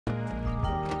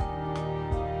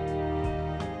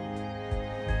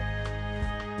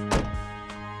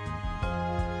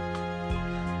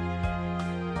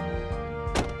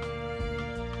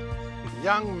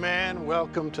young man,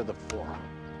 welcome to the forum.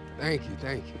 Thank you,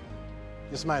 thank you.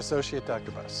 This is my associate, Dr.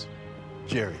 Buss.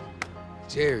 Jerry.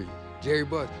 Jerry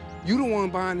Buss. You the one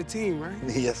behind the team, right?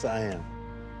 Yes, I am.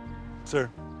 Sir.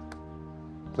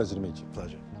 Pleasure to meet you.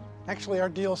 Pleasure. Actually, our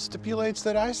deal stipulates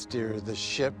that I steer the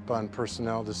ship on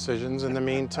personnel decisions in the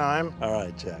meantime. All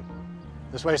right, Jack.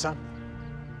 This way, son.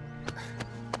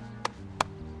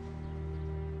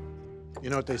 You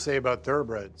know what they say about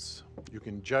thoroughbreds? You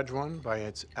can judge one by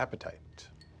its appetite.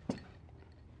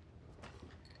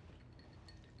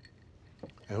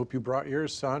 I hope you brought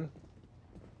yours, son.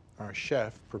 Our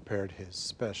chef prepared his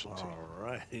specialty. All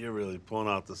right, you're really pulling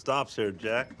out the stops here,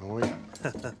 Jack. Oh, yeah.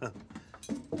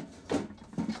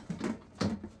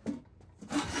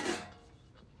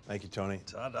 Thank you, Tony.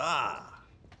 Ta-da!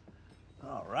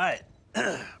 All right.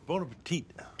 Bon appetit.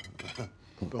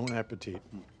 Bon appetit.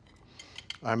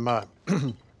 I'm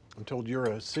told you're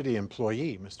a city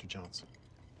employee, Mr. Johnson.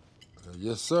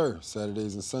 Yes, sir.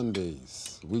 Saturdays and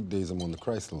Sundays. Weekdays, I'm on the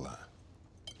Chrysler line.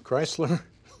 Chrysler?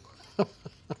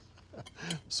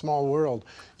 Small world.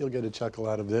 You'll get a chuckle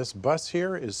out of this. Buss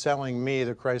here is selling me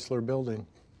the Chrysler building.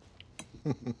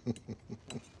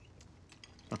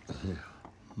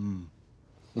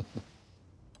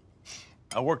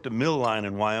 I worked a mill line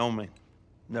in Wyoming.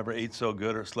 Never ate so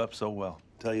good or slept so well.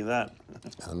 Tell you that.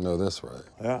 I know that's right.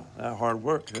 Yeah, that hard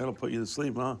work, that'll put you to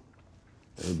sleep, huh?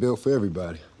 Ain't built for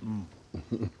everybody.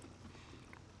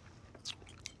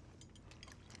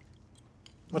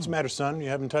 What's the matter, son? You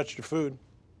haven't touched your food.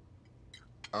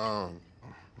 I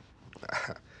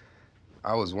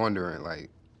was wondering, like,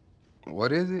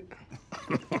 what is it?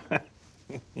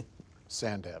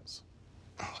 Sand dabs.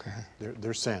 Okay.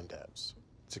 They're sand dabs.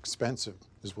 It's expensive,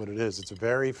 is what it is. It's a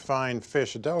very fine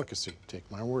fish, a delicacy. Take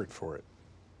my word for it.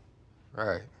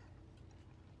 Right.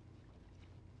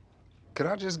 Could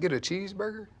I just get a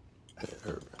cheeseburger?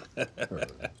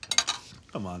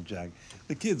 Come on, Jack.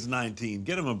 The kid's 19.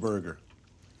 Get him a burger.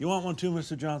 You want one too,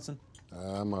 Mr. Johnson?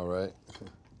 I'm all right.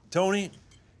 Tony,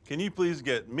 can you please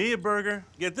get me a burger,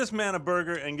 get this man a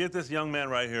burger, and get this young man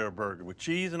right here a burger with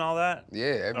cheese and all that?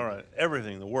 Yeah. All right,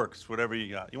 everything, the works, whatever you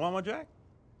got. You want one, Jack?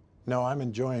 No, I'm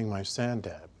enjoying my sand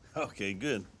dab. Okay,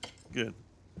 good, good.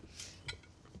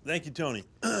 Thank you, Tony.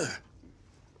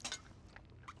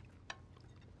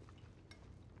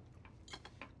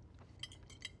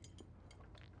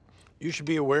 You should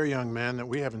be aware, young man, that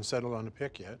we haven't settled on a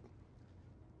pick yet.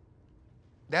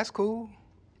 That's cool.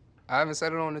 I haven't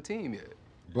settled on the team yet.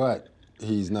 But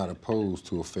he's not opposed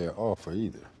to a fair offer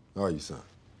either, are you, son?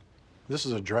 This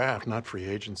is a draft, not free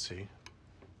agency.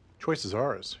 Choice is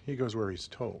ours. He goes where he's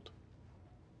told.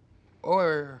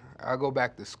 Or I go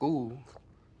back to school,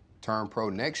 turn pro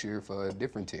next year for a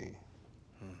different team.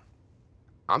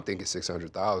 I'm thinking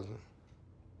 600,000.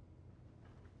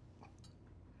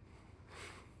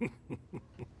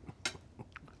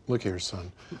 Look here,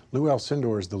 son. Lou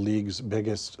Alcindor is the league's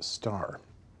biggest star.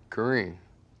 Kareem.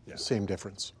 Yeah. Same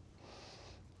difference.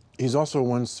 He's also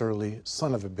one surly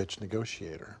son of a bitch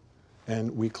negotiator.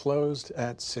 And we closed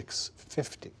at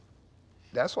 $650.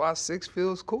 That's why 6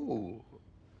 feels cool.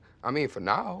 I mean, for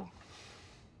now.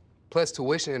 Plus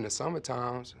tuition in the summer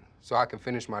times, so I can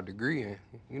finish my degree and,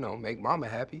 you know, make mama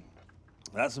happy.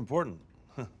 That's important.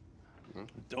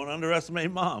 Don't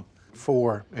underestimate Mom.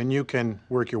 4, and you can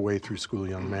work your way through school,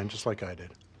 young man, just like I did.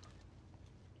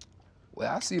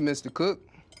 Well, I see, Mr. Cook.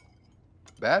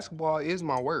 Basketball is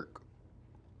my work,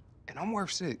 and I'm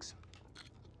worth 6.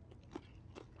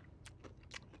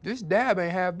 This dab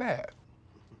ain't half bad.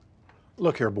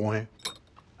 Look here, boy.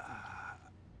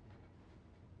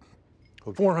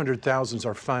 400,000 is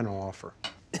our final offer.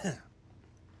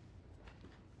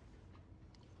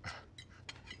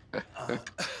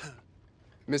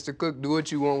 Mr. Cook, do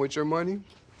what you want with your money.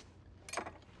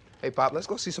 Hey, Pop, let's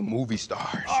go see some movie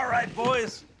stars. All right,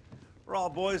 boys. We're all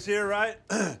boys here, right?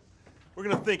 We're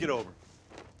gonna think it over.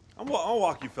 I'll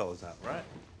walk you fellas out, right?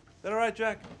 Is that all right,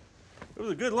 Jack? It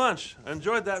was a good lunch. I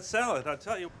enjoyed that salad, I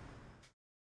tell you.